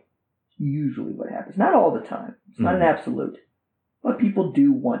want to help you. Usually what happens. Not all the time. It's not an absolute. But people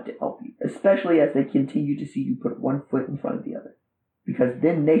do want to help you, especially as they continue to see you put one foot in front of the other. Because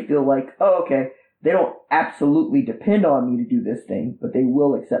then they feel like, oh, okay, they don't absolutely depend on me to do this thing, but they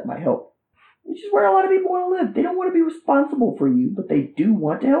will accept my help. Which is where a lot of people want to live. They don't want to be responsible for you, but they do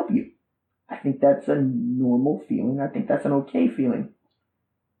want to help you. I think that's a normal feeling. I think that's an okay feeling.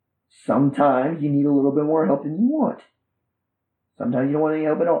 Sometimes you need a little bit more help than you want. Sometimes you don't want any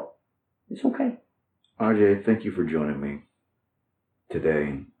help at all. It's okay. RJ, thank you for joining me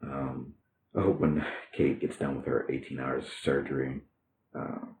today. I hope when Kate gets done with her 18 hours of surgery,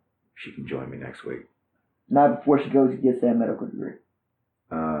 she can join me next week. Not before she goes and gets that medical degree.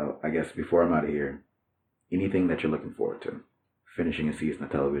 I guess before I'm out of here, anything that you're looking forward to? Finishing a season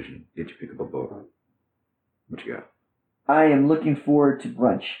of television? Did you pick up a book? What you got? I am looking forward to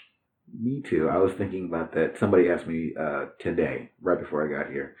brunch. Me too. I was thinking about that. Somebody asked me today, right before I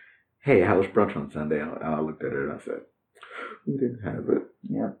got here, hey, how was brunch on Sunday? I looked at it and I said, we didn't have it.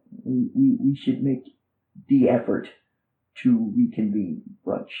 Yeah, we should make the effort to reconvene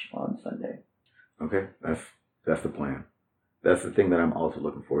brunch on Sunday. Okay, that's the plan. That's the thing that I'm also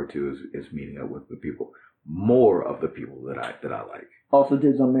looking forward to is meeting up with the people, more of the people that I like. Also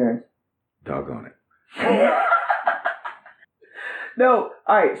dibs on Marin's. Doggone it. No,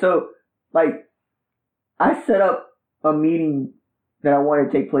 alright, so, like, I set up a meeting that I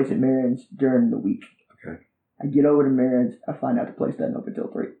wanted to take place at Marin's during the week. Okay. I get over to Marin's, I find out the place doesn't open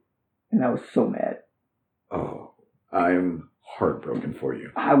till 3. And I was so mad. Oh, I'm heartbroken for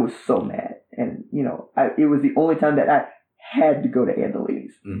you. I was so mad. And, you know, it was the only time that I had to go to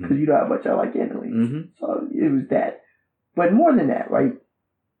Andalini's. Because you know how much I like Andalini's. Mm-hmm. So it was that. But more than that, right?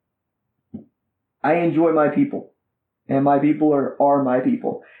 I enjoy my people. And my people are my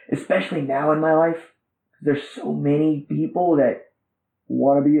people. Especially now in my life. There's so many people that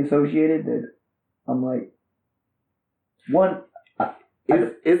want to be associated that I'm like,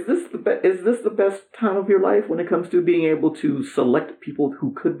 Is this the best time of your life when it comes to being able to select people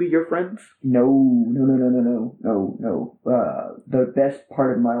who could be your friends? No. The best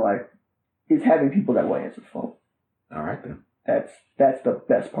part of my life is having people that will answer the phone. All right then. That's the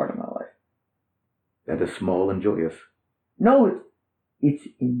best part of my life. That is small and joyous. No, it's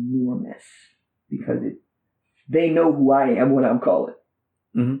enormous because they know who I am when I'm calling.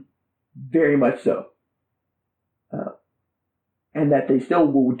 Mm-hmm. Very much so. And that they still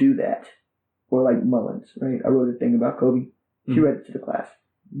will do that. Or like Mullins, right? I wrote a thing about Kobe. She read it to the class.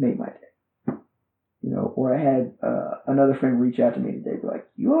 Made my day. You know, or I had another friend reach out to me today, be like,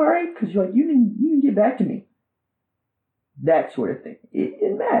 "You all right? Because you didn't get back to me." That sort of thing.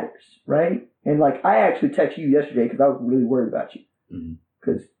 It matters, right? And like I actually texted you yesterday because I was really worried about you.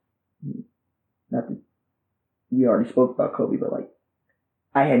 Because not that we already spoke about Kobe, but like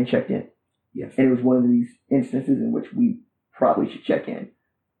I hadn't checked in. Yes. And it was one of these instances in which we probably should check in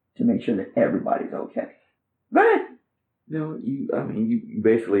to make sure that everybody's okay. Go ahead. No, you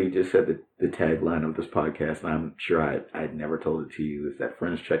basically just said the tagline of this podcast, and I'm sure I'd never told it to you, is that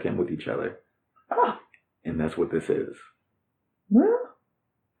friends check in with each other. And that's what this is.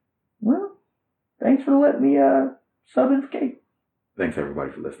 Well, thanks for letting me sub and skate. Thanks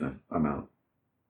everybody for listening. I'm out.